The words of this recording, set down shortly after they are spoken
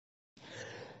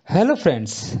Hello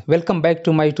friends, welcome back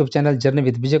to my YouTube channel Journey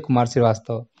with Vijay Kumar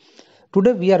Shrivastav.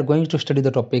 Today we are going to study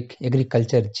the topic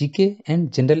Agriculture GK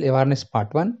and General Awareness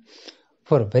Part 1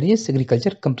 for various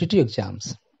agriculture competitive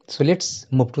exams. So let's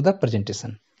move to the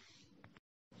presentation.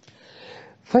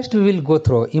 First we will go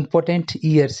through important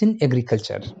years in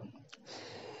agriculture.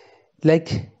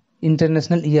 Like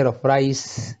International Year of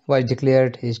Rice was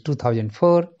declared is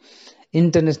 2004,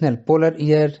 International Polar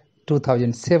Year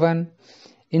 2007,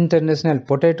 International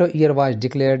Potato Year was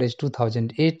declared as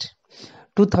 2008,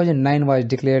 2009 was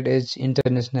declared as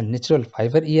International Natural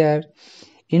Fiber Year,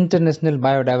 International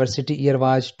Biodiversity Year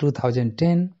was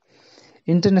 2010,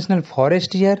 International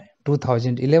Forest Year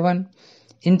 2011,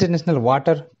 International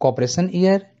Water Cooperation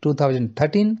Year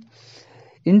 2013,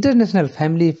 International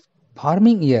Family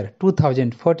Farming Year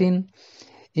 2014,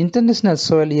 International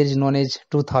Soil Year is known as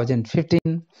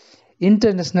 2015,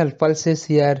 International Pulses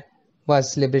Year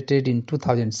was celebrated in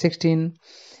 2016,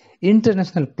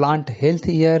 International Plant Health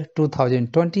Year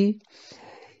 2020,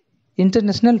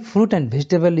 International Fruit and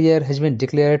Vegetable Year has been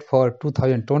declared for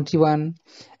 2021,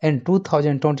 and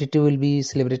 2022 will be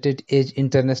celebrated as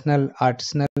International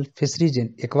Artisanal Fisheries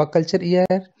and Aquaculture Year,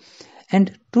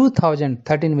 and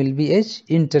 2013 will be as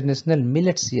International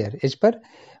Millets Year as per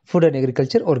Food and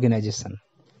Agriculture Organization.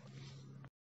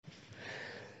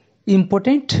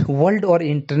 Important World or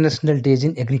International Days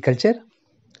in Agriculture: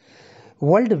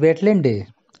 World Wetland Day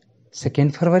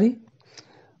 2nd February,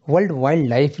 World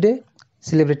Wildlife Day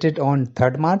celebrated on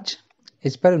 3rd March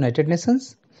as per United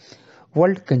Nations,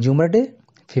 World Consumer Day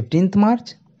 15th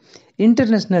March,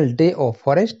 International Day of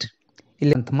Forest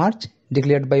 11th March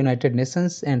declared by United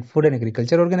Nations and Food and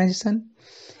Agriculture Organization,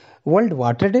 World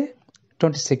Water Day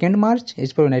 22nd March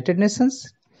as per United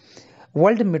Nations,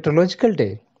 World Meteorological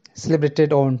Day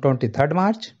celebrated on 23rd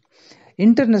March,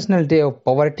 International Day of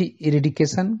Poverty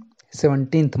Eradication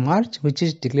 17th March which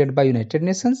is declared by United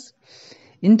Nations,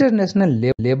 International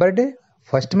Labor Day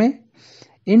 1st May,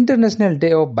 International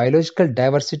Day of Biological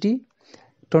Diversity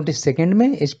 22nd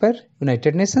May as per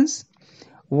United Nations,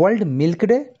 World Milk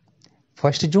Day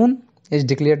 1st June is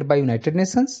declared by United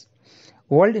Nations,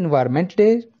 World Environment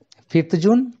Day 5th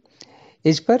June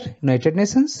as per United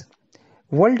Nations,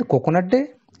 World Coconut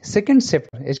Day 2nd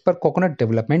September as per Coconut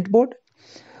Development Board,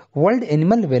 World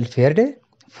Animal Welfare Day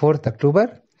 4th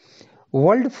October,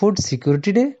 World Food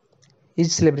Security Day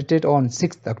is celebrated on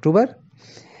 6th October,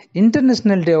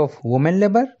 International Day of Women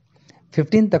Labour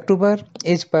 15th October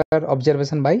as per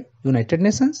observation by United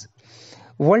Nations,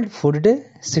 World Food Day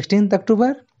 16th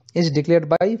October is declared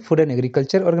by Food and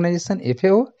Agriculture Organization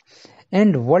FAO,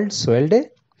 and World Soil Day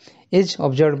is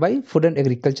observed by Food and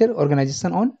Agriculture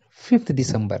Organization on 5th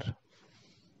December.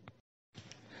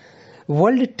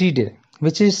 World Tea Day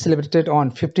which is celebrated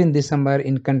on 15th December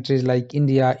in countries like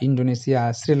India,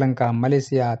 Indonesia, Sri Lanka,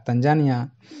 Malaysia,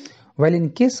 Tanzania, while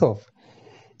in case of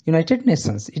United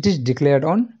Nations it is declared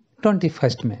on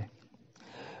 21st May.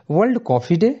 World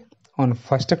Coffee Day on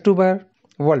 1st October,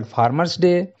 World Farmers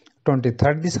Day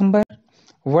 23rd December,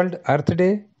 World Earth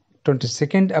Day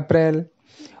 22nd April,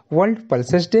 World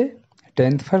Pulses Day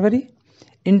 10th February,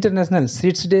 International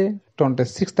Seeds Day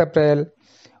 26th April,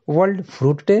 World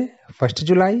Fruit Day 1st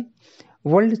July,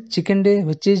 World Chicken Day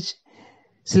which is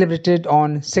celebrated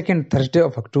on 2nd Thursday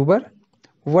of October,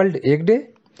 World Egg Day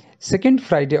 2nd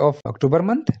Friday of October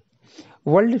month,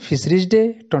 World Fisheries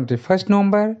Day 21st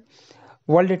November,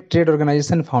 World Trade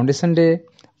Organization Foundation Day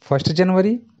 1st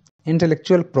January,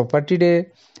 Intellectual Property Day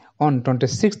on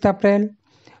 26th April,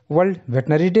 World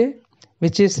Veterinary Day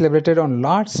which is celebrated on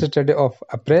last Saturday of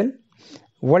April,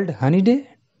 World Honey Day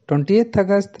 28th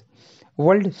August,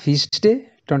 World Feast Day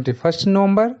 21st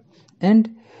November,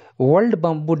 and World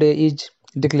Bamboo Day is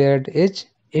declared as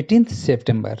 18th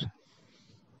September.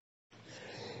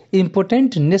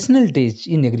 Important National Days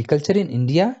in Agriculture in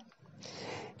India: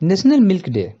 National Milk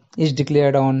Day is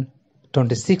declared on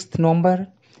 26th November,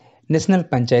 National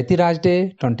Panchayati Raj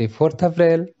Day 24th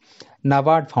April,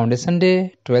 NABARD Foundation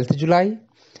Day 12th July,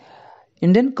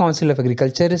 Indian Council of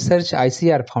Agriculture Research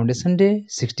ICAR Foundation Day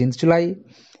 16th July,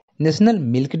 National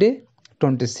Milk Day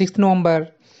 26th November,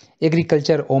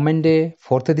 Agriculture Women Day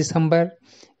 4th December,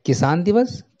 Kisan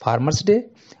Divas Farmers Day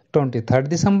 23rd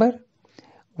December,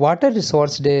 Water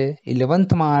Resource Day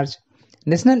 11th March,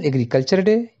 National Agriculture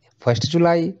Day 1st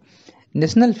July,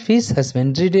 National Fish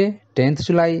Husbandry Day 10th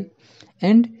July,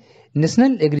 and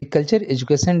National Agriculture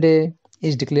Education Day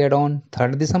is declared on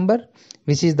 3rd December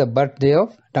which is the birthday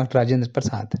of Dr. Rajendra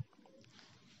Prasad.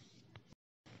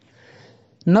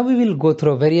 Now we will go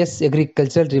through various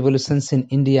agricultural revolutions in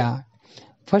India.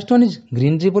 First one is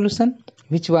Green Revolution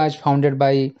which was founded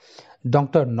by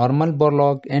Dr. Norman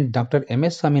Borlaug and Dr.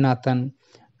 M.S. Swaminathan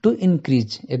to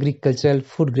increase agricultural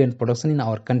food grain production in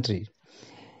our country.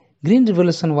 Green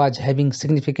Revolution was having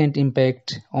significant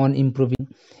impact on improving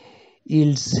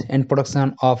yields and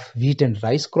production of wheat and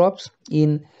rice crops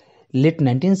in late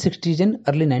 1960s and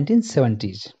early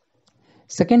 1970s.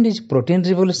 Second is Protein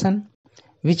Revolution,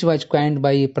 which was coined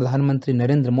by Pradhan Mantri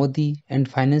Narendra Modi and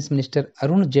Finance Minister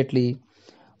Arun Jaitley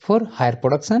for higher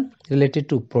production related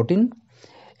to protein,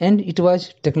 and it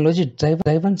was technology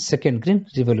driven second green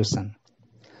revolution.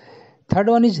 Third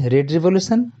one is Red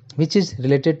Revolution, which is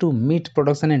related to meat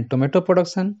production and tomato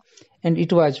production, and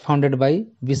it was founded by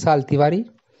Vishal Tiwari.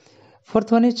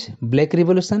 Fourth one is Black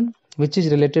Revolution, which is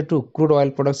related to crude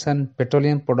oil production,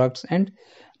 petroleum products, and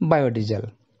biodiesel.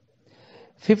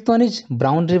 Fifth one is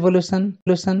Brown Revolution,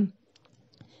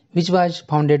 which was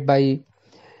founded by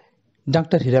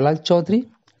Dr. Hiralal Chaudhary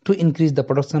to increase the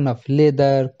production of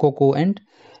leather, cocoa, and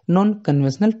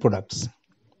non-conventional products.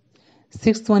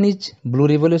 Sixth one is Blue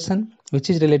Revolution, which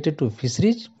is related to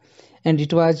fisheries, and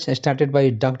it was started by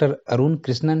Dr. Arun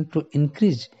Krishnan to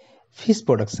increase fish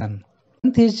production.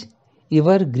 Seventh is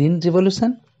Evergreen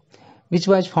Revolution, which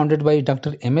was founded by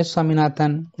Dr. M.S.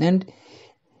 Swaminathan, and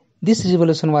this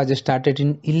revolution was started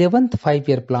in 11th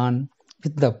 5-year plan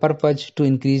with the purpose to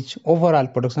increase overall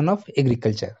production of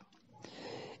agriculture.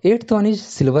 Eighth one is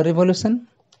Silver Revolution,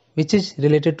 which is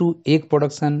related to egg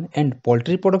production and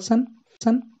poultry production,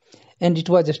 and it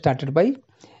was started by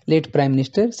late Prime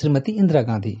Minister Srimati Indira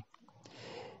Gandhi.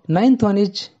 Ninth one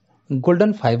is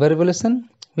Golden Fiber Revolution,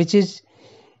 which is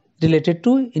related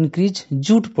to increase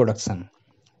jute production.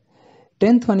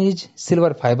 10th one is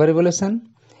Silver Fiber Revolution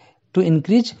to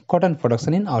increase cotton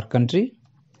production in our country.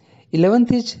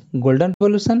 11th is Golden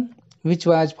Revolution, which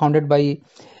was founded by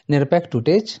Nirpak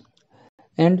Tutej,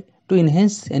 and to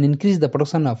enhance and increase the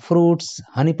production of fruits,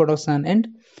 honey production, and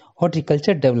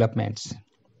horticulture developments.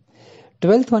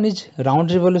 12th one is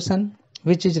Round Revolution,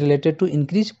 which is related to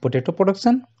increase potato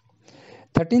production.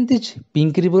 13th is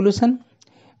Pink Revolution,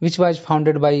 which was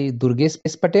founded by Durgesh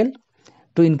Patel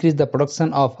to increase the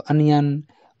production of onion,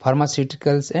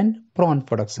 pharmaceuticals, and prawn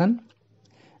production.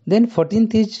 Then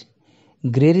 14th is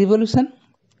Grey Revolution,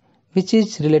 which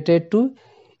is related to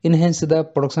enhance the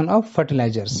production of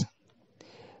fertilizers.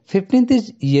 15th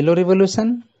is Yellow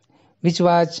Revolution, which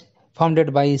was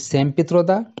founded by Sam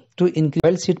Pitroda to increase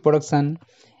oilseed production,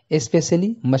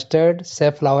 especially mustard,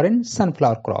 safflower, and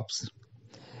sunflower crops.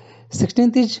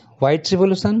 16th is White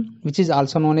Revolution, which is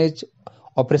also known as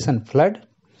Operation Flood,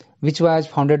 which was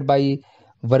founded by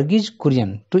Varghese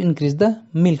Kurian to increase the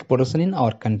milk production in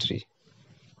our country.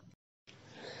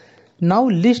 Now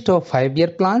list of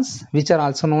 5-year plans, which are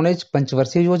also known as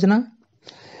Panchvarshiya Yojana.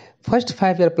 First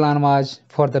 5-year plan was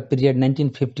for the period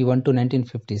 1951 to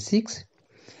 1956.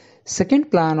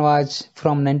 Second plan was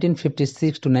from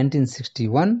 1956 to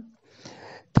 1961.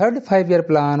 Third 5-year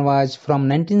plan was from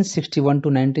 1961 to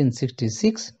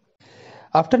 1966.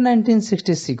 After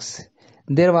 1966,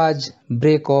 there was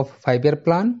break of 5-year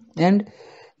plan, and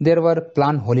there were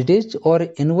plan holidays or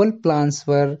annual plans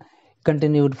were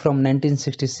continued from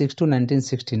 1966 to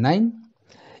 1969.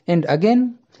 And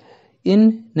again, in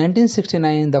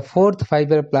 1969, the fourth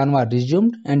 5-year plan was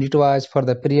resumed, and it was for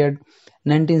the period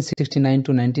 1969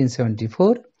 to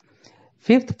 1974.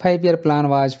 Fifth 5-year plan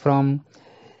was from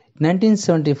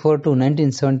 1974 to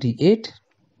 1978.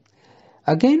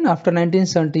 Again, after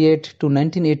 1978 to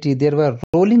 1980, there were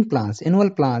rolling plans,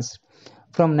 annual plans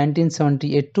from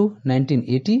 1978 to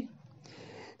 1980.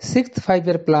 Sixth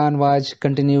 5-year plan was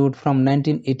continued from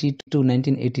 1980 to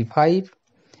 1985.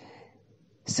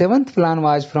 Seventh plan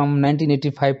was from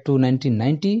 1985 to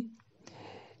 1990.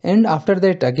 And after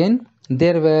that again,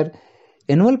 there were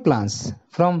annual plans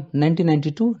from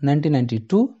 1990 to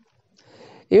 1992.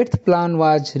 Eighth plan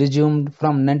was resumed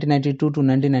from 1992 to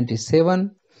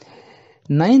 1997.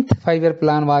 Ninth 5-year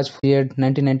plan was period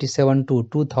 1997 to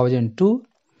 2002.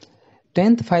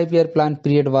 10th 5-year plan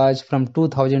period was from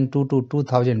 2002 to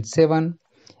 2007.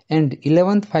 And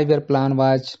 11th 5-year plan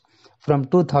was from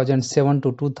 2007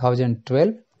 to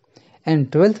 2012. And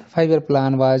 12th 5-year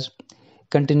plan was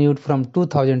continued from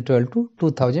 2012 to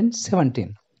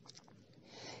 2017.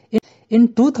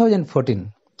 In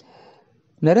 2014,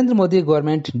 Narendra Modi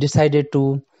government decided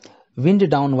to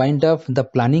wind up the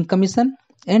Planning Commission,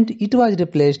 and it was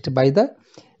replaced by the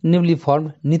newly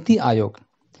formed Niti Aayog.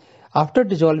 After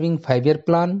dissolving 5-year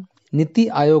plan, Niti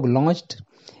Aayog launched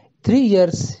 3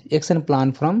 years action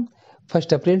plan from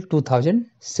 1st April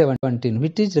 2017,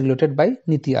 which is regulated by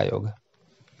Niti Aayog.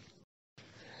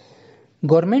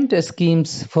 Government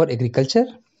schemes for agriculture.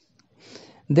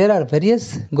 There are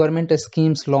various government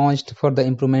schemes launched for the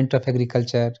improvement of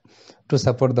agriculture to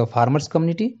support the farmers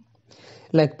community.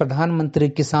 like Pradhan Mantri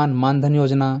Kisan Mandhan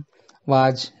Yojana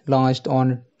was launched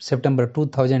on September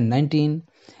 2019,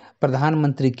 Pradhan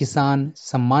Mantri Kisan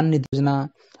Samman Nidhi Yojana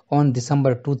on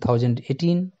December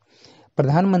 2018,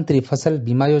 Pradhan Mantri Fasal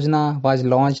Bima Yojana was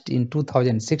launched in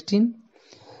 2016,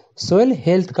 Soil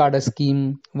Health Card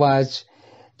Scheme was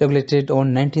regulated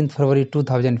on 19th February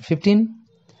 2015,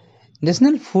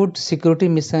 National Food Security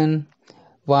Mission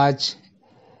was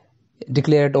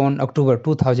declared on October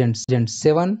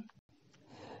 2007,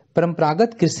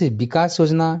 Parampragat Krishi Vikas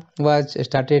Yojana was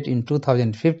started in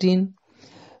 2015,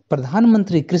 Pradhan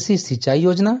Mantri Krishi Sinchai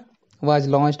Yojana was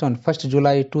launched on 1st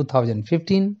July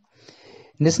 2015,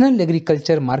 National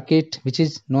Agriculture Market, which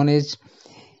is known as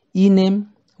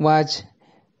e-NAM, was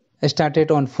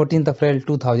started on 14th April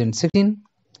 2016.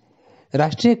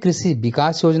 Rashtriya Krishi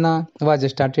Vikas Yojana was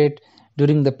started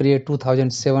during the period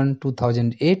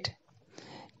 2007-2008.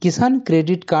 Kisan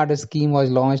Credit Card Scheme was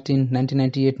launched in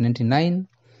 1998-99.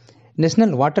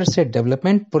 National Watershed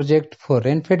Development Project for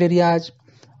rain-fed areas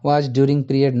was during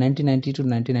period 1990 to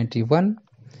 1991.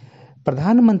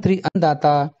 Pradhan Mantri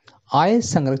Annadata Aay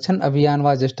Sanrakshan Abhiyan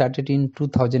was started in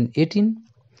 2018.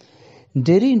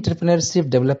 Dairy Entrepreneurship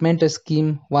Development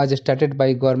Scheme was started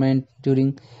by government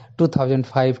during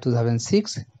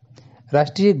 2005-2006.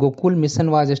 Rashtriya Gokul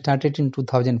Mission was started in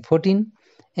 2014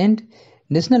 and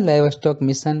National Livestock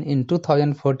Mission in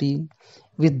 2014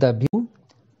 with the view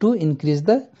to increase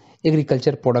the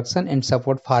agriculture production and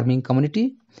support farming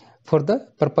community for the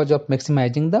purpose of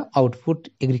maximizing the output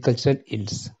agricultural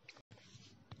yields.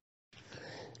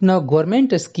 Now,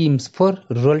 government schemes for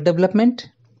rural development,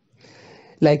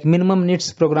 like minimum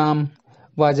needs program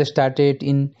was started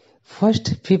in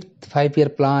first fifth 5-year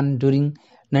plan during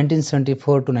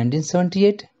 1974 to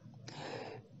 1978.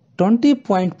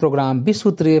 20-point program,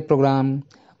 Vishwutriya program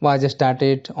was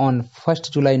started on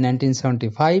 1st July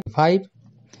 1975.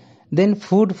 Then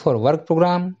Food for Work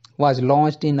program was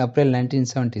launched in April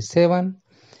 1977.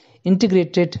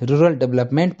 Integrated Rural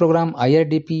Development Program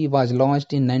IRDP was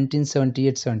launched in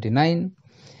 1978-79.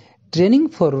 Training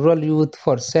for Rural Youth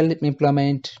for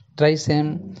Self-Employment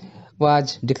TRISEM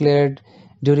was declared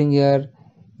during year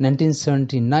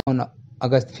 1979 on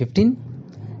August 15.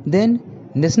 Then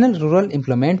National Rural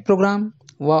Employment Program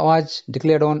was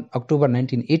declared on October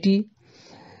 1980.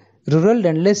 Rural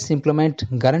Landless Employment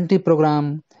Guarantee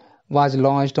Program was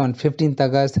launched on 15th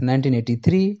August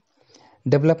 1983.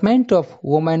 Development of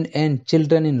Women and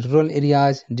Children in Rural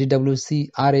Areas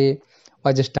DWCRA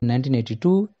was started in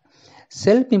 1982.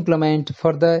 Self-employment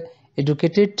for the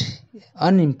educated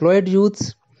unemployed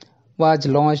youths was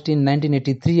launched in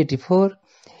 1983-84.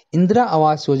 Indira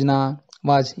Awas Yojana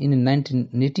was in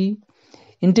 1980.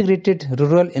 Integrated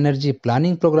Rural Energy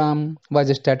Planning Program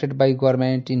was started by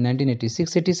government in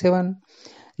 1986-87.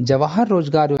 Jawahar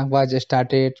Rozgar was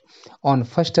started on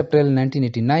 1st April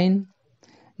 1989.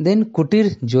 Then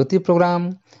Kutir Jyoti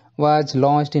Program was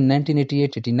launched in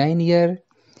 1988-89 year.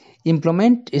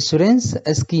 Employment Assurance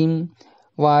Scheme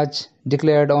was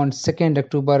declared on 2nd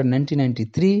October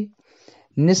 1993.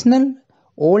 National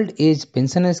Old Age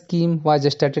Pension Scheme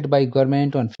was started by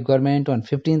government on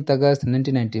 15th August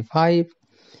 1995.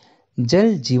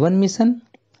 Jal Jeevan Mission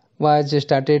was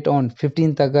started on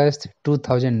 15th August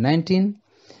 2019.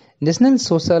 National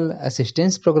Social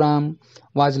Assistance Program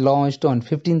was launched on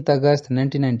 15th August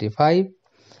 1995.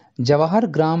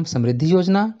 Jawahar Gram Samriddhi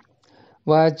Yojana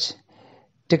was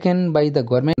taken by the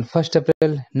government on 1st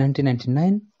April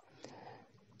 1999.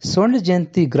 Swर्ण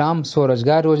Jayanti Gram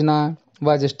Swarojgar Yojana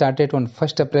was started on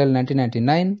 1st April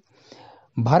 1999.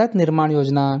 Bharat Nirman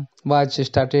Yojana was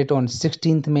started on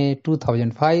 16th May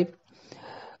 2005.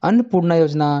 Annapurna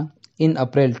Yojana in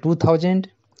April 2000.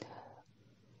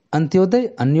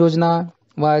 Antyodaya Ann Yojana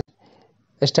was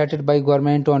started by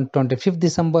government on 25th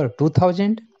December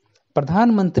 2000.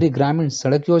 Pradhan Mantri Gramin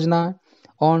Sadak Yojana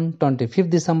on 25th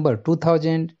December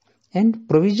 2000 and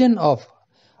provision of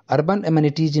urban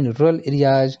amenities in rural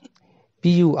areas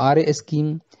PURA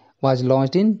scheme was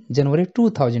launched in January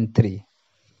 2003.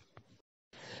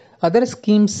 Other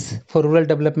schemes for rural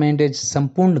development is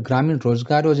Sampurna Gramin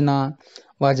Rozgar Yojana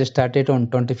was started on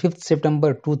 25th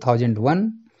September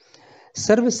 2001.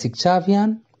 Sarv Shiksha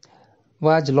Abhiyan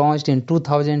was launched in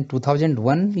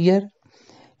 2000-2001 year.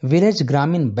 Village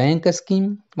Gramin Bank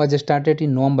scheme was started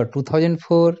in November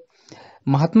 2004.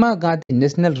 Mahatma Gandhi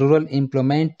National Rural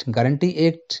Employment Guarantee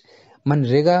Act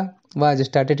Manrega was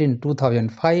started in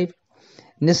 2005.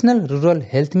 National Rural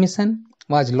Health Mission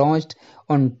was launched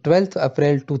on 12th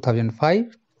April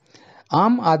 2005.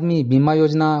 Aam Aadmi Bima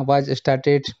Yojana was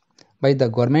started by the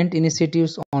government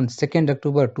initiatives on 2nd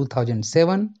October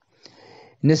 2007.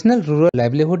 National Rural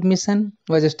Livelihood Mission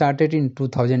was started in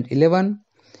 2011.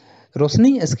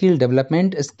 Rosni Skill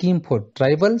Development Scheme for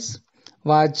Tribals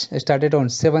was started on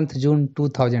 7th June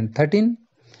 2013.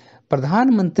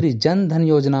 Pradhan Mantri Jan Dhan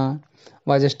Yojana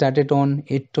was started on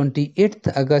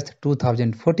 28th August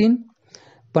 2014.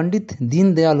 Pandit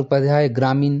Deen Dayal Upadhyay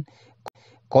Gramin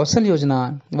Kaushal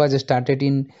Yojana was started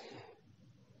in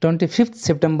 25th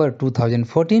September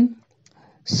 2014.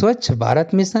 Swachh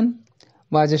Bharat Mission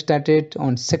was started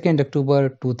on 2nd October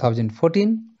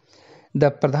 2014.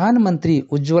 The Pradhan Mantri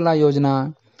Ujjwala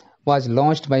Yojana was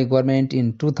launched by government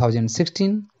in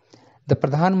 2016. The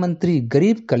Pradhan Mantri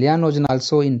Garib Kalyan Yojana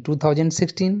also in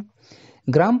 2016.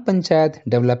 Gram Panchayat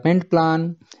Development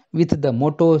Plan with the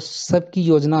motto Sabki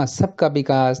Yojana Sabka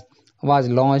Vikas was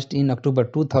launched in October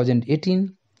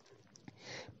 2018.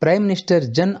 Prime Minister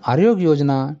Jan Arogya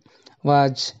Yojana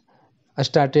was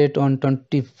started on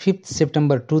 25th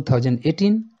September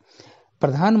 2018.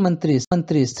 Pradhan Mantri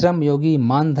Shram Yogi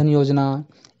Man Dhan Yojana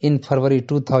in February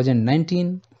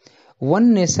 2019.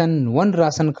 One Nation, One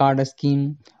Ration Card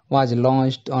scheme was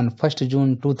launched on 1st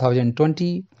June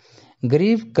 2020.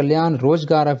 Garib Kalyan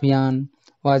Rozgar Abhiyan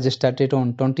was started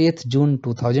on 20th June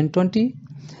 2020.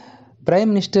 Prime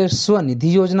Minister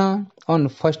Swanidhi Yojana on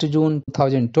 1st June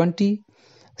 2020.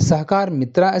 Sahkar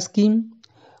Mitra scheme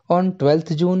on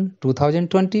 12th June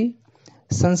 2020.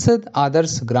 Sansad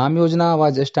Adarsh Gram Yojana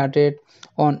was started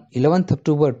on 11th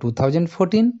October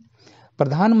 2014.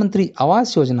 Pradhan Mantri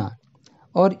Awas Yojana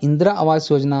or Indira Awas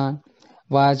Yojana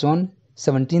was on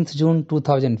 17th June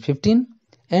 2015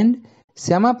 and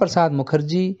Syama Prasad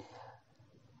Mukherjee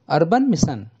Urban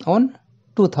Mission on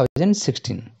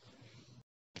 2016.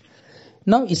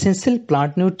 Now essential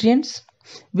plant nutrients.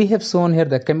 We have shown here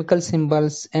the chemical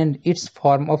symbols and its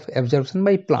form of absorption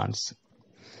by plants.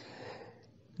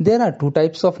 There are two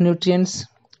types of nutrients,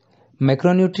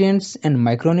 macronutrients and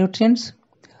micronutrients.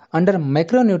 Under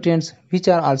macronutrients, which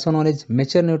are also known as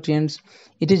mature nutrients,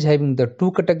 it is having the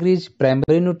two categories,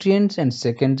 primary nutrients and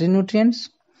secondary nutrients.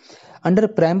 Under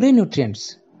primary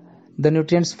nutrients, the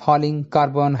nutrients falling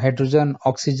carbon, hydrogen,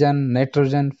 oxygen,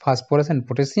 nitrogen, phosphorus and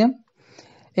potassium.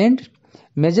 And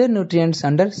major nutrients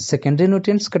under secondary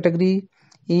nutrients category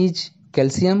is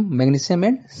calcium, magnesium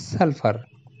and sulfur.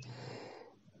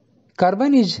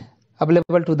 Carbon is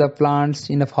available to the plants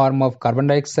in the form of carbon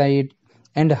dioxide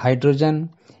and hydrogen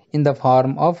in the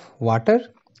form of water,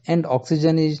 and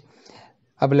oxygen is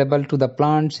available to the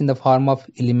plants in the form of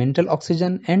elemental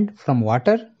oxygen and from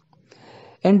water,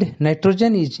 and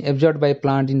nitrogen is absorbed by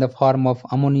plant in the form of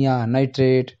ammonia,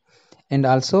 nitrate and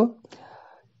also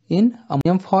in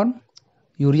ammonium form,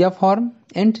 urea form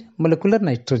and molecular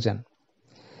nitrogen.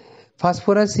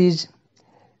 Phosphorus is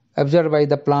absorbed by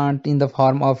the plant in the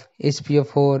form of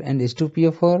HPO4 and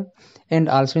H2PO4 and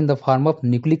also in the form of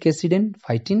nucleic acid and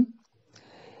phytin,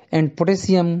 and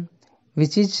potassium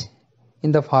which is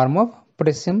in the form of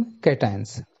potassium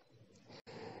cations.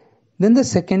 Then the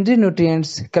secondary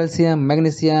nutrients calcium,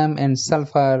 magnesium and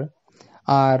sulfur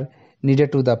are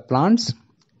needed to the plants,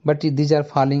 but these are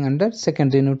falling under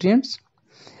secondary nutrients.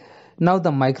 Now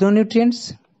the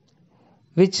micronutrients,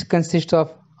 which consist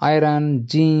of iron,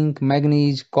 zinc,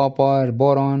 manganese, copper,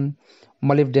 boron,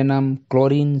 molybdenum,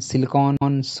 chlorine,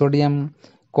 silicon, sodium,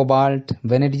 cobalt,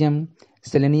 vanadium,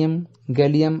 selenium,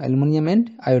 gallium, aluminum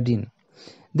and iodine.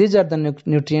 These are the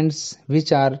nutrients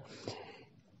which are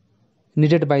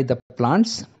needed by the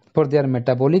plants for their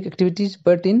metabolic activities,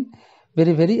 but in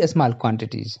very small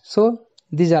quantities. So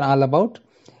these are all about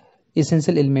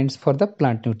essential elements for the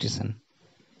plant nutrition.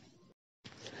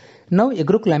 Now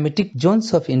agroclimatic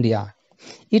zones of India.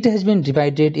 It has been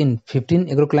divided in 15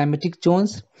 agroclimatic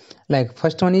zones. Like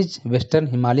first one is Western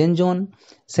Himalayan zone,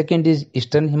 second is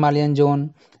Eastern Himalayan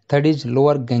zone, third is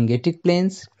Lower Gangetic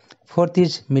Plains, fourth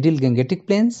is Middle Gangetic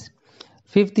Plains,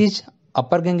 fifth is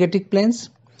Upper Gangetic Plains,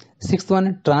 sixth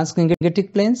one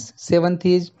Trans-Gangetic Plains, seventh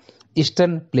is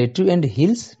Eastern Plateau and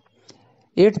Hills,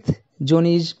 eighth zone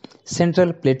is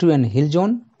Central Plateau and Hill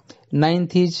Zone,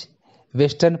 ninth is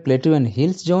Western Plateau and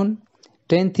Hills Zone,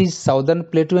 10th is Southern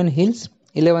Plateau and Hills,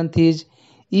 11th is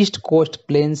East Coast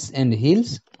Plains and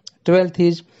Hills, 12th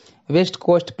is West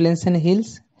Coast Plains and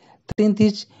Hills, 13th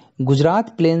is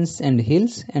Gujarat Plains and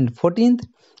Hills, and 14th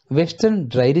Western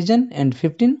Dry Region, and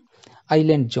 15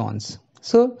 Island Zones.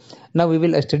 So now we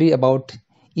will study about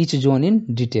each zone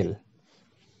in detail.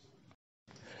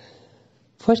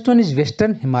 First one is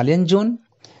Western Himalayan Zone.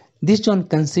 This zone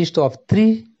consists of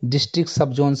 3 district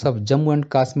subzones of Jammu and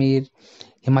Kashmir,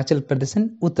 Himachal Pradesh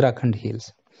and Uttarakhand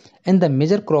hills. And the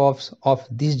major crops of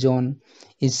this zone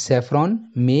is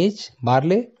saffron, maize,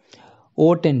 barley,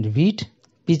 oat and wheat,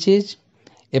 peaches,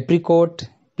 apricot,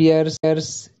 pears,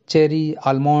 cherry,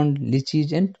 almond,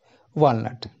 lychees and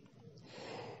walnut.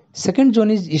 Second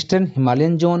zone is Eastern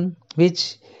Himalayan zone,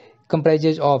 which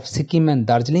comprises of Sikkim and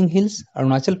Darjeeling Hills,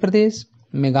 Arunachal Pradesh,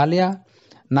 Meghalaya,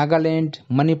 Nagaland,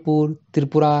 Manipur,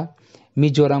 Tripura,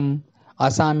 Mizoram,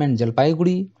 Assam and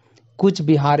Jalpaiguri, Kuch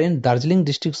Bihar and Darjeeling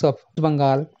districts of West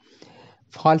Bengal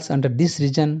falls under this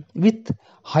region with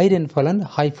high rainfall and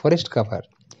high forest cover.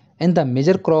 And the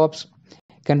major crops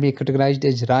can be categorized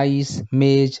as rice,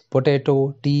 maize,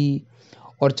 potato, tea,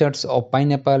 orchards of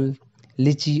pineapple,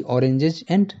 lychee, oranges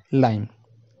and lime.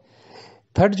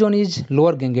 Third zone is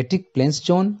Lower Gangetic Plains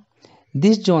zone.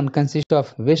 This zone consists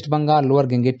of West Bengal Lower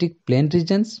Gangetic Plain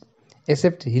regions,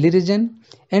 except hilly region,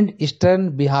 and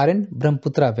Eastern Bihar and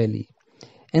Brahmaputra Valley.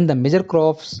 And the major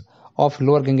crops of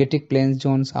Lower Gangetic Plains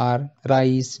zones are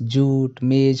rice, jute,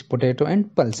 maize, potato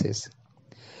and pulses.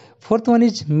 Fourth one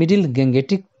is Middle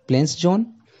Gangetic Plains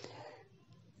zone.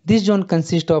 This zone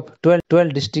consists of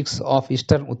 12 districts of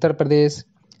Eastern Uttar Pradesh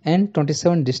and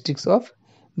 27 districts of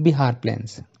Bihar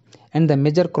Plains. And the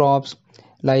major crops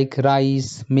like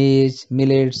rice, maize,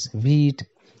 millets, wheat,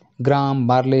 gram,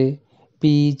 barley,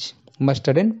 peach,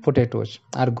 mustard and potatoes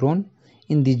are grown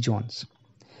in these zones.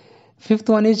 Fifth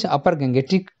one is Upper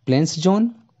Gangetic Plains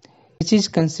zone, which is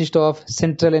consist of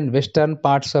central and western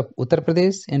parts of Uttar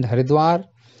Pradesh and Haridwar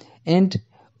and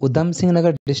Udham Singh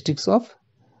Nagar districts of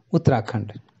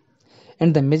Uttarakhand.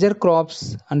 And the major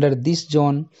crops under this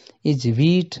zone is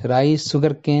wheat, rice,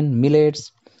 sugarcane,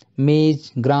 millets,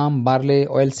 maize, gram, barley,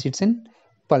 oilseeds and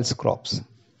pulse crops.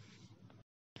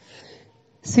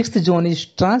 Sixth zone is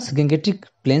Trans-Gangetic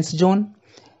Plains zone,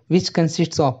 which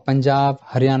consists of Punjab,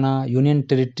 Haryana, Union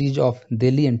Territories of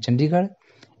Delhi and Chandigarh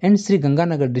and Sri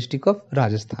Ganganagar district of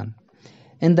Rajasthan.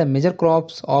 And the major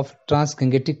crops of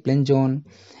Trans-Gangetic Plain zone: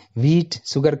 wheat,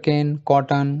 sugarcane,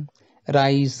 cotton,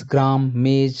 rice, gram,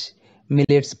 maize,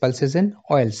 millets, pulses and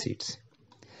oilseeds.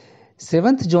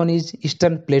 Seventh zone is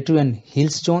Eastern Plateau and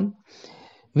Hills zone,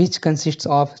 which consists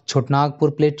of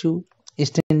Chotnagpur Plateau,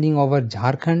 extending over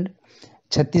Jharkhand,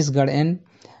 Chhattisgarh and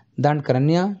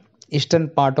Dankaranya, eastern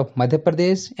part of Madhya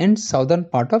Pradesh and southern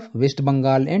part of West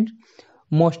Bengal and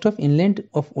most of inland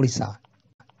of Odisha.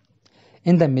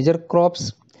 In the major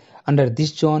crops under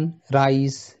this zone: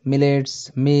 rice,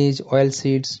 millets, maize,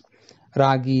 oilseeds,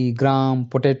 ragi, gram,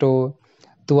 potato,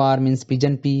 tuar means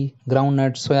pigeon pea,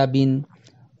 groundnut, soybean,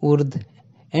 urd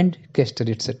and castor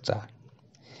etc.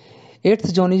 Eighth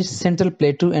zone is Central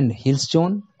Plateau and Hills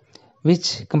zone,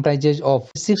 which comprises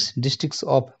of 6 districts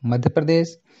of Madhya Pradesh,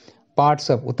 parts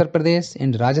of Uttar Pradesh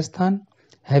and Rajasthan,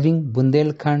 having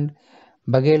Bundelkhand,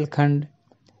 Bagelkhand,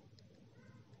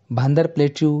 Bhandar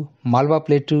Plateau, Malwa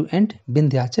Plateau and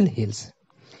Vindhyachal Hills.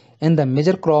 And the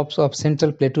major crops of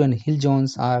Central Plateau and Hill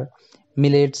zones are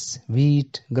millets,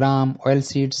 wheat, gram,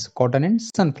 oilseeds, cotton and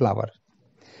sunflower.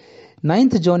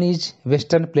 Ninth zone is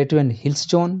Western Plateau and Hills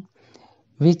zone,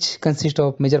 which consists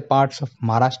of major parts of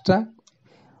Maharashtra,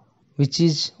 which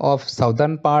is of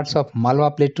southern parts of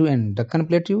Malwa Plateau and Deccan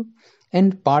Plateau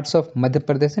and parts of Madhya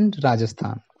Pradesh and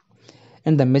Rajasthan.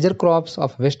 And the major crops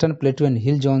of Western Plateau and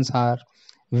Hill zones are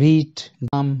wheat,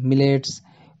 gram, millets,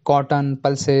 cotton,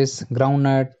 pulses,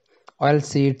 groundnut,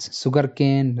 oilseeds,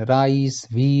 sugarcane, rice,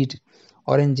 wheat,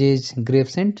 oranges,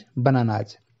 grapes and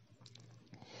bananas.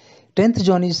 10th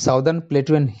zone is Southern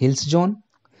Plateau and Hills zone,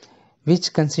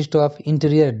 which consists of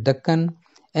interior Deccan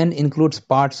and includes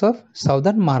parts of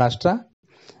southern Maharashtra,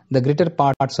 the greater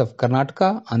parts of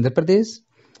Karnataka, Andhra Pradesh,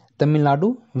 Tamil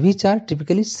Nadu, which are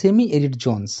typically semi-arid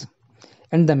zones.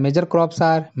 And the major crops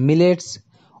are millets,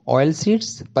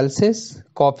 oilseeds, pulses,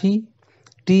 coffee,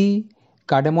 tea,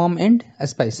 cardamom and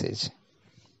spices.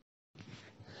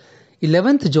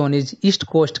 11th zone is East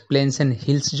Coast Plains and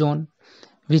Hills zone,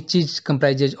 which is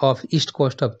comprises of east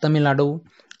coast of Tamil Nadu,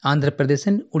 Andhra Pradesh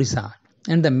and Odisha.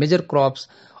 And the major crops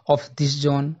of this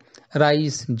zone: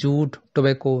 rice, jute,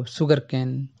 tobacco,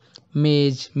 sugarcane,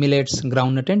 maize, millets,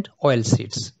 groundnut and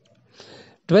oilseeds.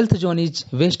 12th zone is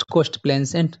West Coast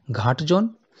Plains and Ghat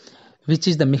zone, which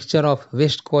is the mixture of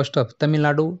west coast of Tamil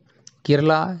Nadu,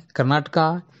 Kerala,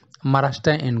 Karnataka,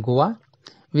 Maharashtra and Goa,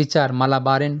 which are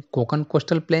Malabar and Konkan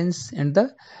coastal plains and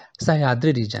the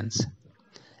Sahyadri regions.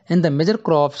 And the major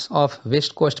crops of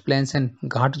West Coast Plains and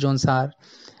Ghat zones are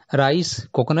rice,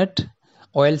 coconut,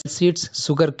 oilseeds,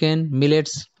 sugarcane,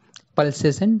 millets,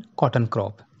 pulses and cotton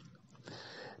crop.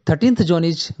 13th zone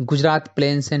is Gujarat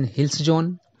Plains and Hills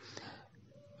zone,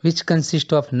 which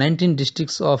consists of 19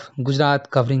 districts of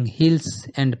Gujarat covering hills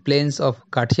and plains of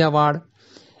Kathiawad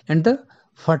and the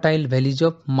fertile valleys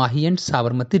of Mahi and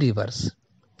Sabarmati rivers.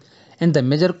 And the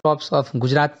major crops of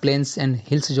Gujarat Plains and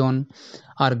Hills zone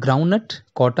are groundnut,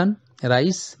 cotton,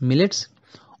 rice, millets,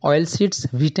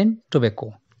 oilseeds, wheat and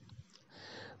tobacco.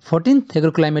 14th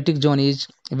agroclimatic zone is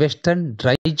Western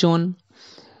Dry Zone,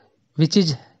 which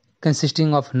is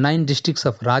consisting of 9 districts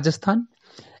of Rajasthan,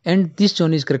 and this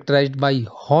zone is characterized by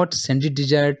hot sandy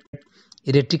desert,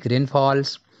 erratic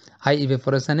rainfalls, high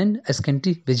evaporation and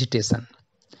scanty vegetation.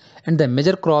 And the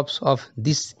major crops of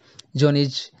this zone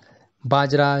is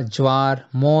bajra, jowar,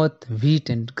 moth, wheat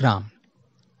and gram.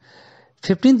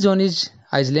 15th zone is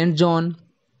Island Zone,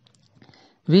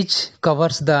 which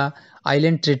covers the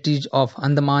island territories of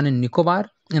Andaman and Nicobar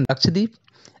and Lakshadweep,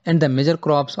 and the major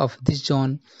crops of this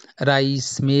zone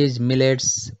rice, maize,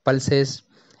 millets, pulses,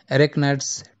 areca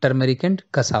nuts, turmeric and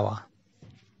cassava.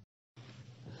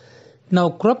 Now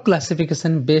crop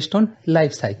classification based on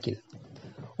life cycle.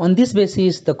 On this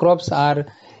basis, the crops are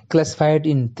classified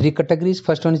in 3 categories.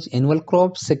 First one is annual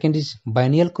crops, second is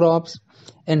biennial crops,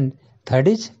 and third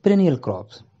is perennial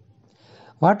crops.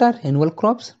 What are annual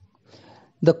crops?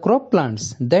 The crop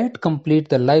plants that complete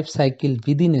the life cycle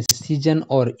within a season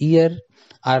or year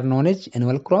are known as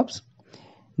annual crops.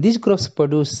 These crops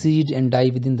produce seed and die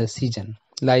within the season,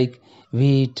 like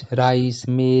wheat, rice,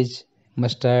 maize,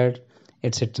 mustard,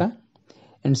 etc.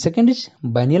 And second is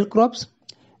biennial crops.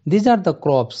 These are the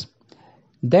crops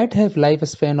that have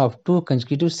lifespan of 2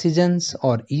 consecutive seasons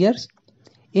or years.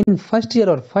 In first year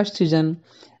or first season,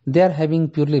 they are having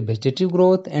purely vegetative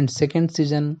growth, and second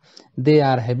season they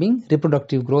are having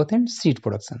reproductive growth and seed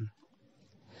production.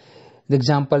 The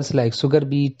examples like sugar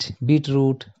beet,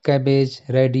 beetroot, cabbage,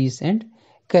 radish and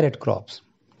carrot crops.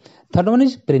 Third one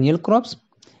is perennial crops.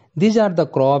 These are the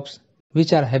crops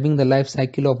which are having the life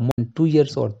cycle of more than 2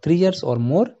 years or 3 years or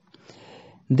more.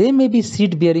 They may be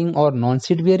seed bearing or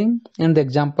non-seed bearing, and the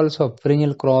examples of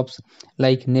perennial crops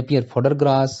like Napier fodder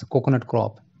grass, coconut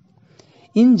crop.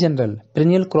 In general,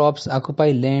 perennial crops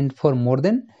occupy land for more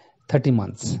than 30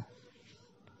 months.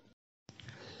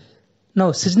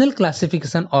 Now, seasonal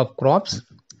classification of crops,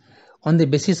 on the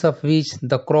basis of which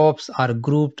the crops are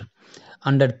grouped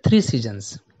under 3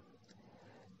 seasons.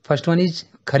 First one is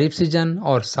kharif season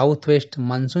or southwest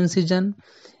monsoon season.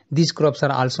 These crops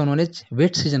are also known as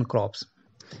wet season crops.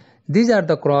 These are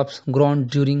the crops grown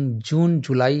during June,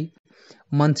 July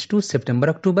months to September,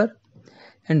 October.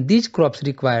 And these crops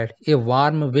require a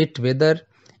warm, wet weather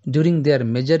during their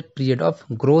major period of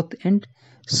growth and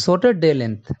shorter day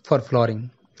length for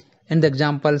flowering. And the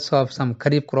examples of some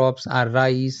kharif crops are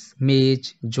rice,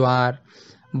 maize, jowar,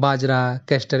 bajra,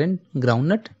 castor and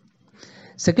groundnut.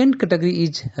 Second category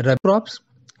is rabi crops,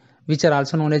 which are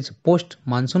also known as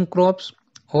post-monsoon crops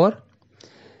or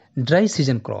dry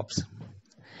season crops.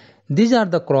 These are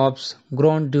the crops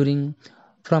grown during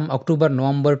from October,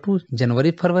 November to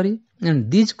January, February, and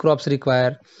these crops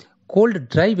require cold,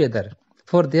 dry weather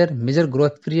for their major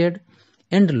growth period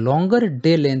and longer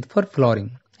day length for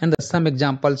flowering. And some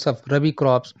examples of rabi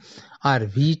crops are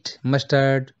wheat,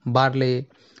 mustard, barley,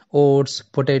 oats,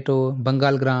 potato,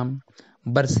 Bengal gram,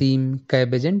 barsim,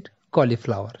 cabbage and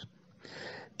cauliflower.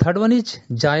 Third one is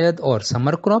Jayad or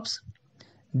summer crops.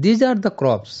 These are the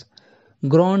crops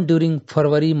grown during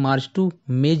February, March to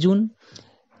May, June,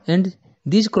 and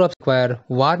these crops require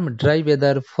warm, dry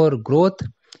weather for growth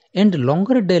and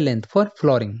longer day length for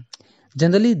flowering.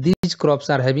 Generally, these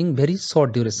crops are having very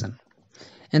short duration.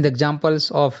 And the examples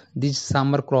of these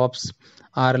summer crops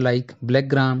are like black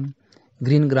gram,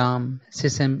 green gram,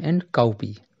 sesame and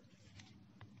cowpea.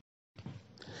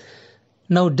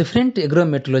 Now, different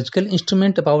agro-meteorological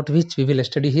instruments about which we will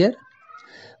study here.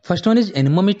 First one is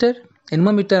anemometer.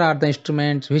 Anemometer are the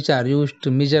instruments which are used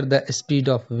to measure the speed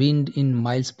of wind in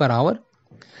miles per hour.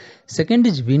 Second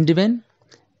is wind vane.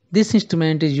 This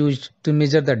instrument is used to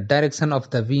measure the direction of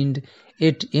the wind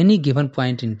at any given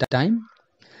point in time.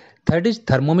 Third is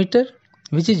thermometer,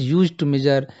 which is used to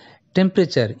measure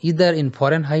temperature either in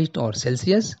Fahrenheit or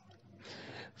Celsius.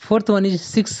 Fourth one is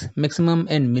 6 maximum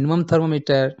and minimum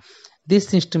thermometer.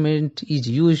 This instrument is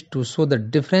used to show the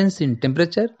difference in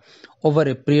temperature over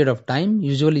a period of time,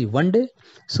 usually one day.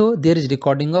 So there is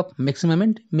recording of maximum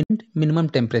and minimum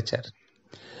temperature.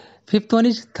 Fifth one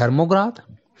is thermograph.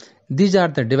 These are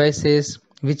the devices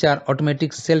which are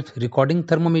automatic self-recording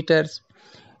thermometers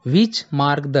which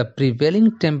mark the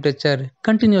prevailing temperature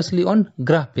continuously on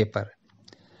graph paper.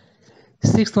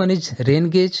 Sixth one is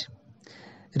rain gauge.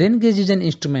 Rain gauge is an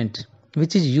instrument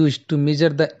which is used to measure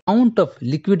the amount of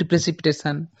liquid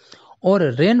precipitation or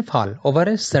rainfall over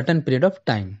a certain period of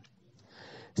time.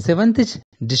 Seventh is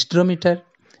disdrometer.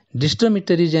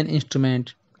 Disdrometer is an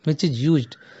instrument which is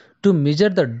used to measure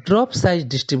the drop size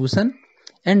distribution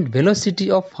and velocity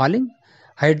of falling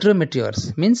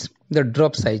hydrometeors, means the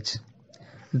drop size,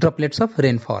 droplets of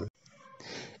rainfall.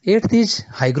 Eighth is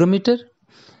hygrometer.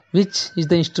 which is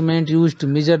the instrument used to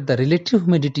measure the relative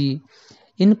humidity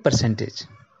in percentage.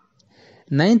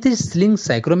 Ninth is sling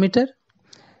psychrometer,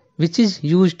 which is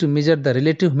used to measure the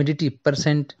relative humidity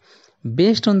percent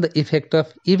based on the effect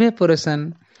of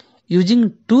evaporation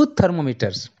using two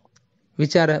thermometers,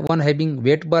 which are one having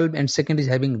wet bulb and second is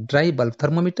having dry bulb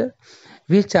thermometer,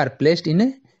 which are placed in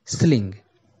a sling.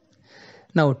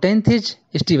 Now 10th is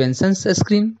Stevenson's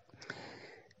screen.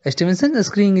 Stevenson's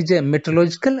screen is a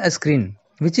meteorological screen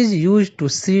which is used to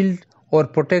shield or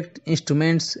protect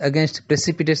instruments against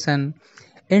precipitation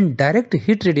and direct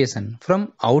heat radiation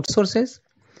from out sources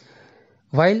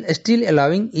while still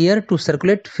allowing air to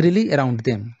circulate freely around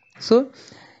them. So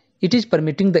it is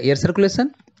permitting the air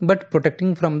circulation but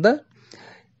protecting from the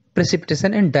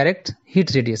precipitation and direct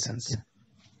heat radiations.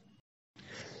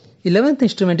 11th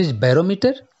instrument is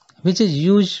barometer, which is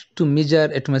used to measure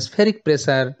atmospheric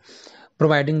pressure,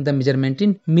 providing the measurement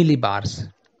in millibars.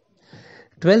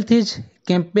 12th is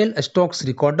Campbell-Stokes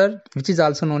recorder, which is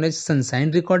also known as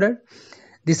sunshine recorder.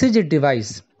 This is a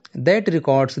device that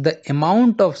records the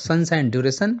amount of sunshine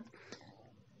duration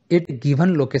at a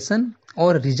given location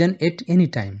or region at any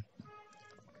time.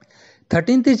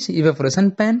 13th is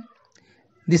evaporation pan.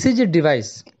 This is a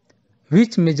device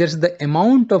which measures the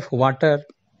amount of water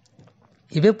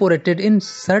evaporated in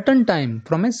certain time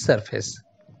from a surface.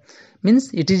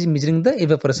 Means it is measuring the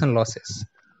evaporation losses.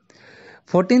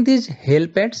 14th is hail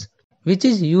pads, which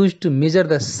is used to measure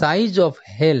the size of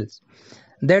hails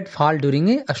that fall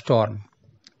during a storm.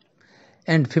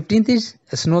 And 15th is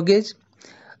a snow gauge.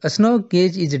 A snow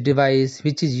gauge is a device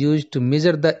which is used to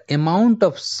measure the amount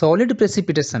of solid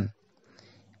precipitation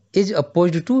is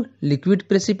opposed to liquid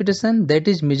precipitation that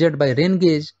is measured by rain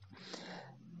gauge.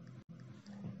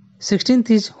 16th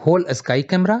is whole sky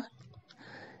camera.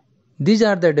 These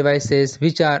are the devices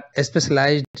which are a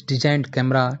specialized designed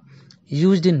camera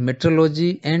used in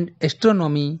meteorology and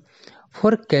astronomy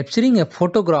for capturing a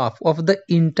photograph of the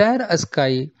entire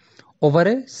sky over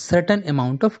a certain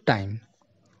amount of time.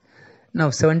 Now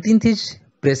 17th is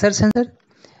pressure sensor.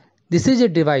 This is a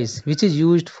device which is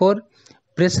used for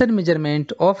pressure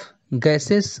measurement of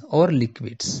gases or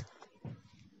liquids.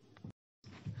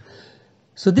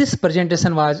 So this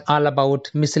presentation was all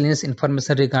about miscellaneous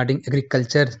information regarding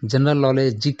agriculture, general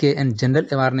knowledge, GK and general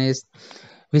awareness,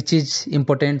 which is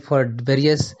important for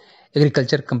various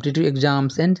agriculture competitive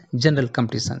exams and general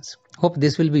competitions. Hope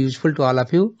this will be useful to all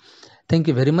of you. Thank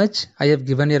you very much. I have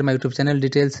given here my YouTube channel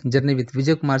details, Journey with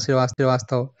Vijay Kumar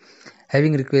Shrivastav.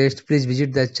 Having request, please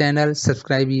visit the channel,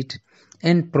 subscribe it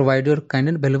and provide your kind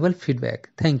and valuable feedback.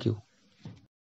 Thank you.